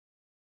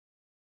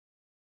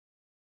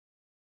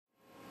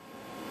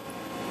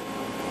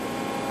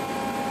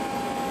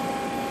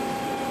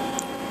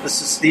This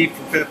is Steve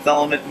from Fifth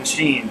Element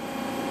Machine,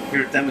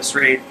 here to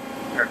demonstrate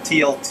our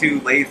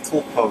TL-2 lathe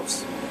tool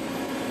post.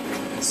 You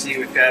can see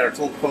we've got our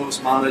tool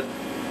post mounted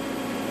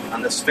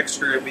on this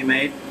fixture that we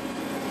made.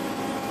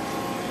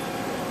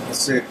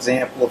 This is an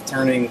example of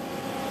turning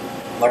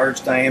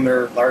large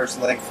diameter, large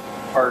length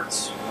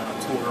parts on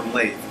a tool room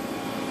lathe.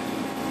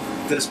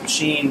 With this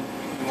machine,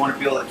 we want to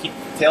be able to keep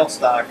the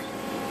tailstock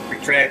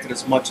retracted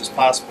as much as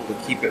possible to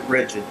keep it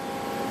rigid.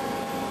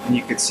 And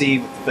you can see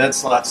with the bed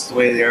slots the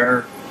way they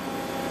are,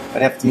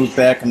 I'd have to move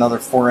back another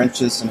 4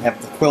 inches and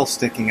have the quill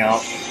sticking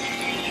out.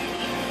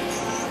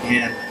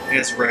 And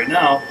as of right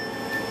now,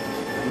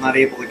 I'm not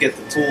able to get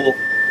the tool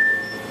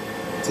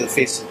to the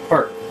face of the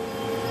part.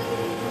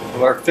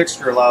 What our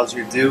fixture allows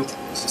you to do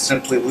is to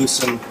simply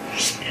loosen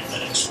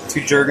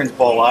 2 Jergens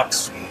ball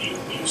locks,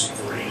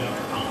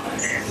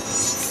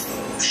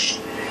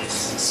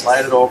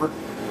 slide it over,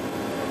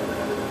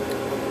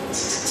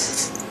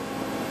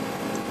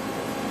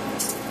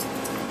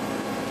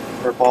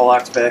 put our ball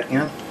locks back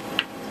in.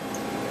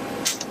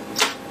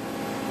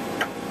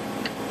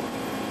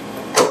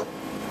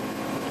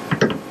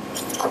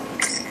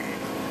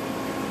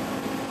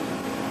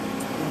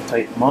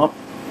 Tighten them up.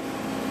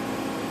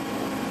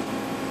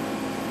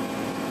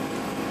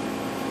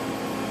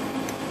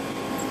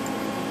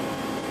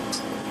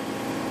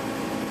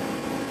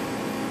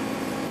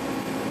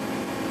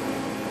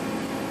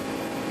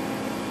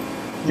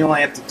 You only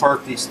have to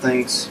torque these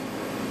things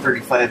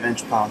 35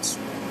 inch-pounds.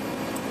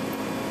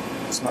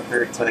 It's not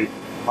very tight.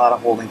 A lot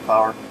of holding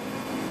power.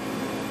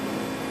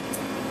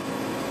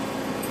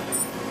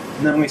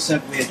 And then we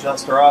simply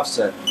adjust our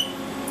offset.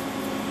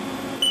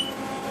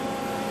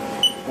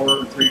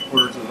 4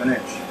 3/4 of an inch,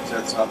 because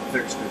that's how the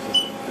fixture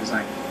is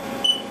designed.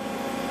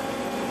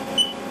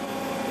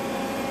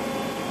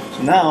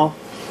 So now,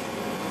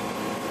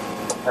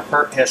 our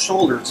part has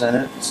shoulders in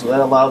it, so that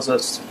allows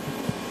us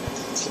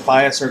to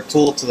bias our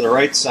tool to the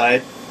right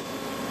side,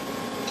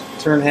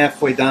 turn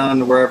halfway down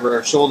to wherever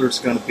our shoulder is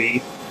going to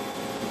be,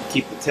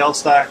 keep the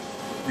tailstock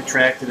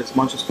retracted as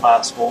much as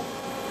possible,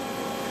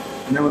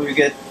 and then when we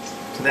get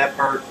to that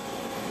part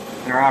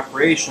in our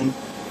operation,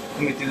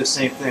 then we do the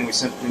same thing. We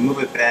simply move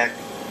it back,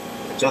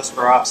 adjust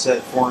our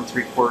offset 4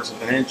 3/4 of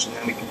an inch, and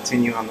then we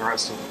continue on the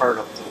rest of the part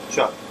up to the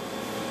chuck.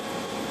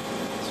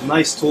 It's a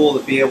nice tool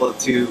to be able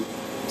to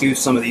do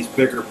some of these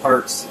bigger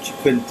parts that you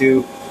couldn't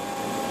do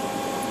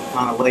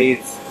on a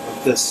lathe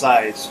of this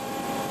size,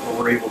 but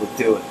we're able to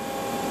do it.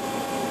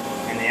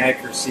 And the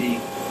accuracy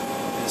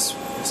is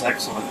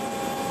excellent,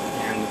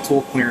 and the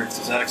tool clearance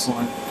is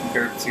excellent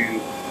compared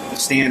to the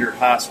standard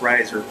Haas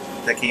riser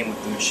that came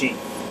with the machine.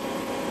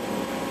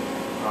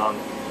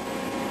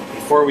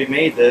 Before we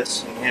made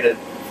this and had it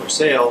for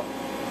sale,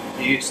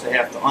 you used to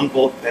have to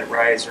unbolt that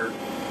riser,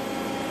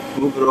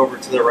 move it over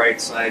to the right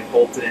side,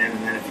 bolt it in,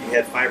 and then if you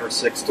had 5 or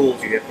 6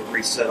 tools, you have to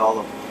reset all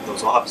of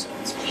those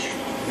offsets.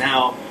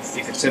 Now,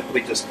 you can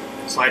simply just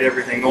slide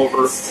everything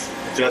over,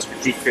 adjust your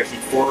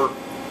G54,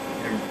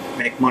 and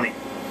make money.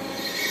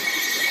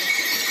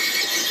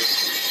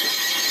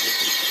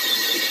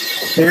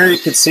 Here you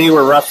can see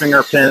we're roughing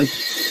our pin.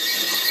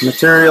 The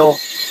material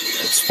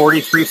is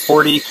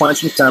 4340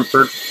 quench and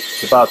tempered.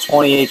 It's about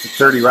 28 to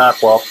 30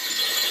 Rockwell.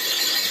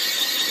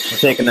 We're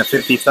taking a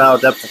 50 thou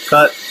depth of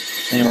cut,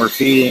 and we're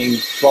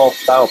feeding 12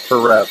 thou per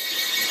rev.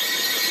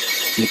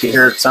 You can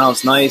hear it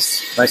sounds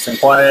nice and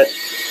quiet.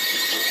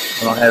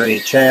 We don't have any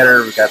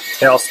chatter. We've got the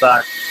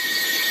tailstock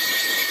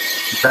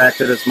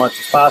contracted as much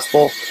as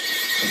possible.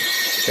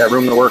 Got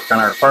room to work on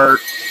our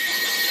part.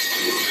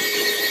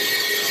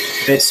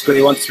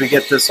 Basically, once we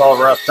get this all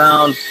roughed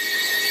down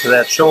to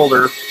that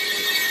shoulder,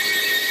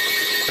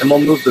 then we'll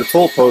move the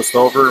tool post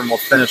over and we'll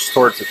finish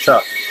towards the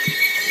chuck.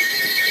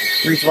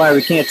 The reason why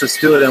we can't just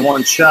do it in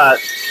one shot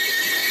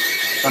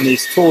on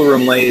these tool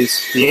room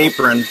lathes, the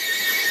apron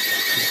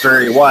is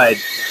very wide.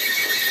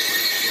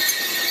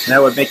 And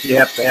that would make you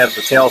have to have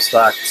the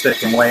tailstock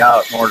sticking way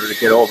out in order to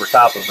get over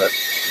top of it.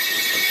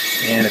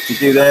 And if you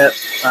do that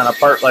on a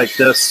part like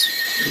this,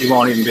 you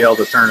won't even be able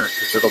to turn it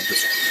because it'll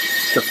just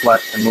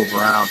deflect and move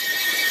around.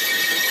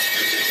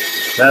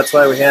 That's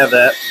why we have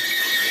that.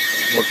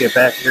 We'll get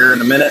back here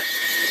in a minute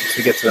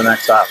to get to the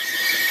next option.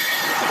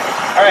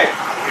 Alright,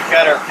 we've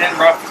got our pin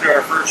roughed to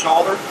our first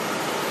shoulder.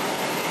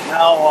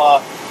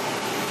 Now,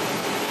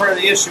 part of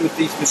the issue with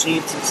these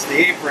machines is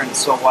the apron is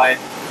so wide.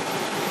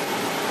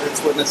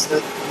 That's what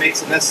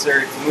makes it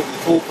necessary to move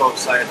the tool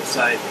post side to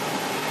side.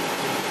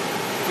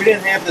 If we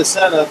didn't have this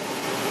setup,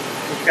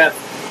 we've got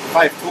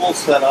 5 tools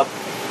set up,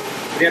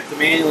 we'd have to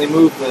manually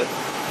move the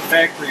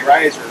factory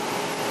riser.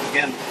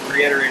 Again,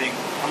 reiterating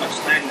how much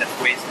time that's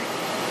wasting.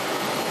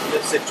 In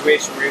this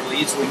situation, we're able to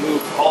easily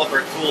move all of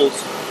our tools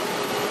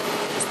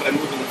just by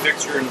moving the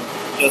fixture and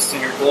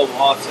adjusting our global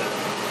offset.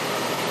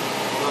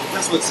 So if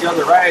this was the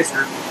other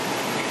riser,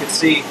 you can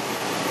see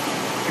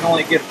we can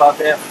only get about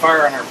that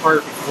far on our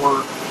part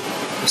before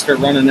we start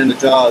running into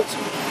jaws.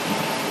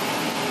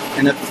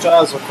 And if the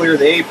jaws will clear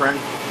the apron,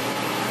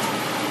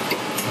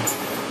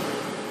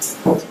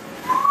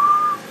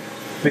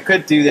 we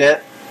could do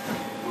that,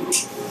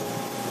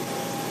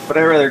 but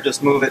I'd rather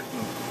just move it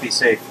and be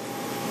safe.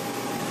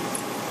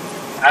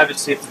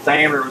 Obviously, if the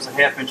diameter was a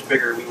 ½ inch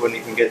bigger, we wouldn't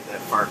even get that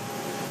far.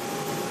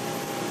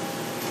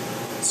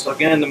 So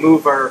again, to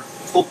move our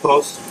tool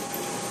post,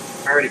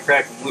 I already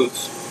cracked them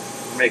loose.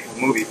 We're making a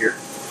movie here.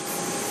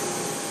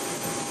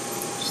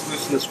 Just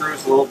loosen the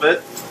screws a little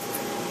bit.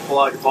 Pull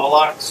out your ball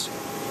locks.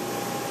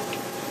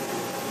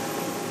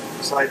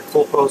 Slide the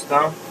tool post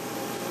down.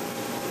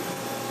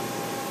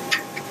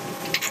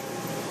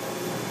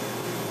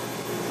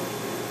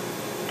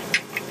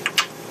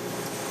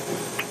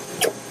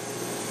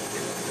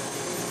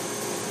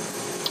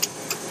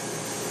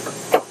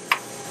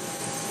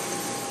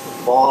 Put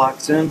the ball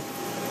locks in.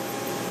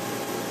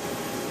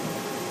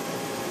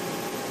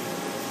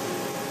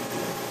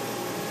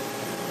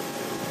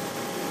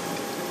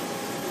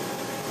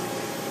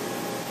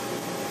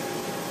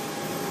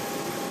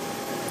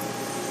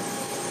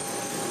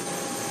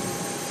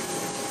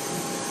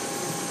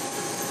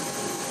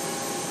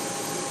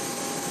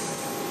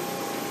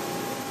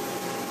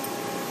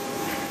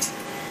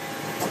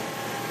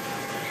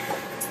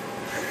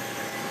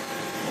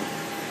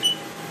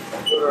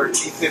 Go to our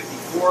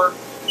G54.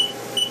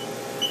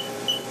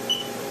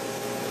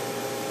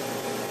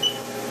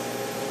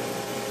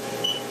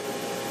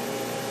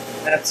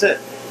 That's it.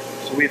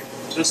 So we've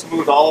just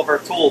moved all of our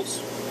tools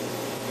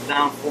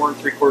down 4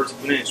 3/4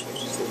 of an inch,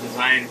 which is the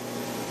design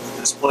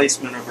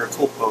displacement of our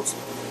tool post.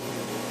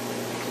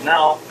 So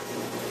now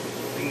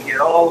we can get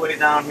all the way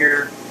down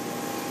here.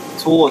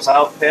 The tool is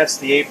out past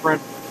the apron,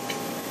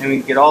 and we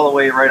can get all the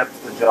way right up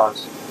to the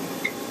jaws.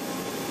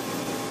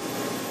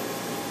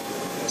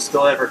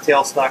 Still have our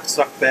tailstock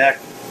sucked back.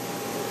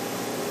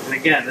 And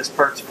again, this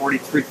part's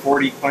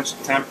 4340 punch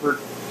and tempered.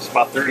 It's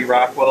about 30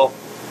 Rockwell.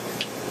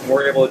 And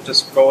we're able to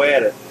just go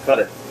at it, cut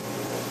it.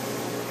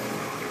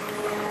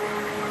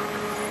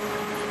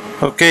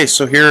 Okay,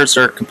 so here's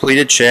our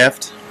completed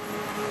shaft.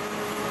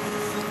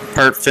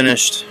 Part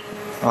finished.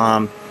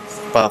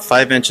 About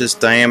 5 inches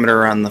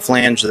diameter on the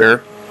flange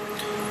there.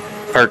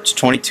 Part's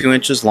 22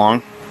 inches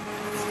long.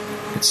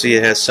 You can see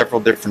it has several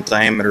different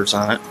diameters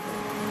on it.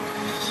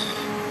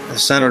 The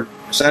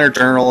center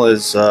journal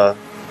is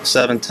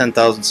 7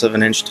 10,000ths of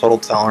an inch total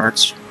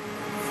tolerance.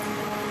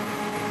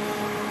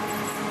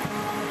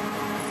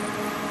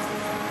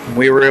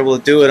 We were able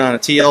to do it on a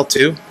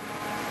TL-2,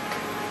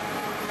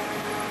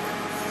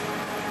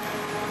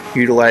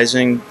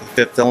 utilizing the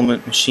 5th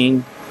element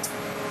machine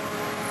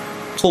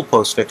tool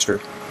post fixture.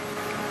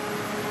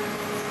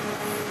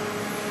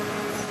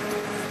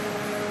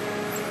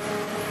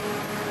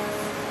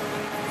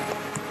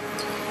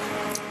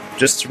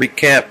 Just to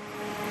recap,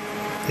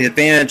 the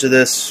advantage of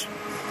this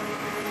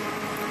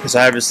is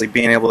obviously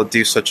being able to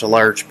do such a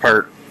large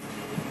part.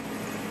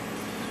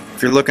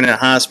 If you're looking at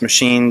Haas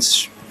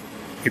machines,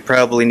 you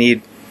probably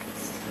need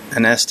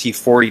an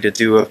ST40 to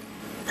do a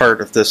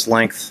part of this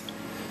length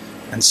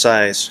and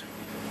size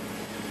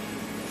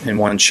in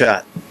one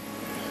shot.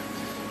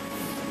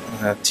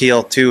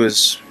 TL-2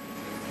 is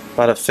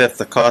about 1/5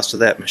 the cost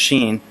of that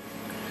machine,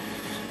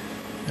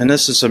 and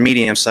this is a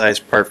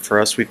medium-sized part for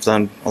us. We've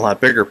done a lot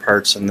bigger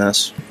parts than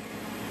this.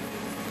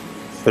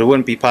 But it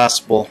wouldn't be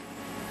possible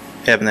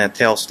having that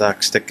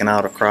tailstock sticking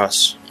out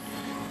across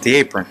the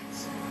apron.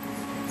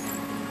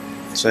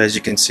 So as you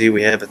can see,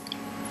 we have it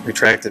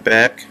retracted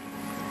back.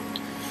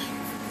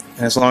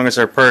 And as long as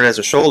our part has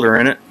a shoulder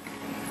in it,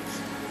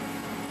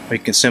 we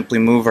can simply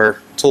move our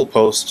tool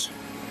post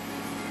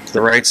to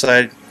the right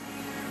side,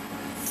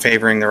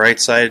 favoring the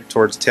right side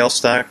towards the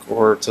tailstock,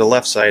 or to the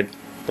left side,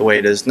 the way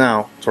it is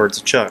now, towards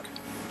the chuck.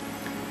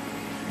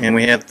 And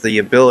we have the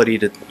ability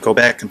to go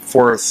back and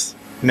forth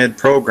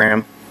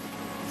mid-program,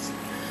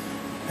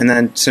 and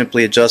then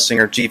simply adjusting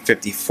our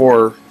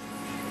G54,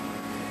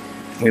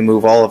 we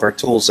move all of our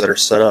tools that are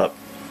set up.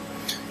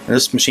 And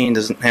this machine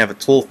doesn't have a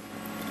tool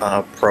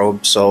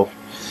probe, so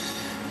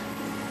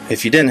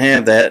if you didn't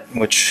have that,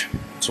 which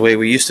is the way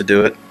we used to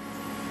do it,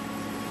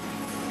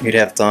 you'd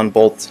have to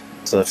unbolt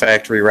to the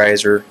factory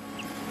riser,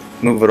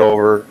 move it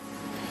over,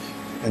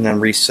 and then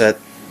reset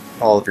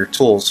all of your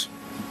tools,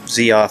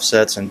 Z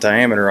offsets and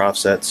diameter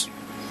offsets.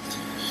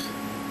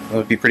 It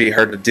would be pretty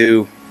hard to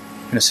do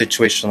in a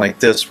situation like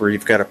this where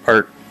you've got a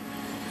part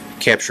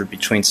captured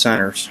between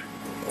centers,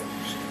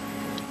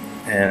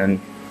 and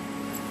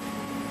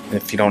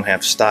if you don't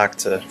have stock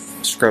to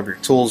scrub your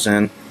tools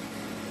in,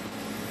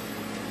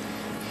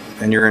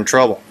 then you're in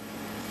trouble.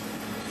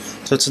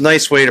 So it's a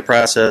nice way to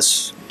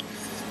process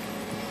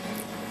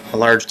a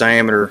large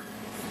diameter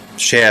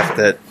shaft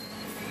that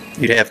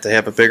you'd have to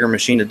have a bigger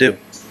machine to do.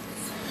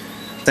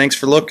 Thanks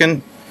for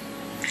looking.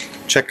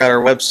 Check out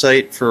our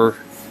website for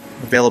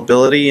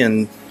availability,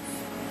 and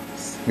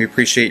we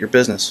appreciate your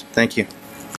business. Thank you.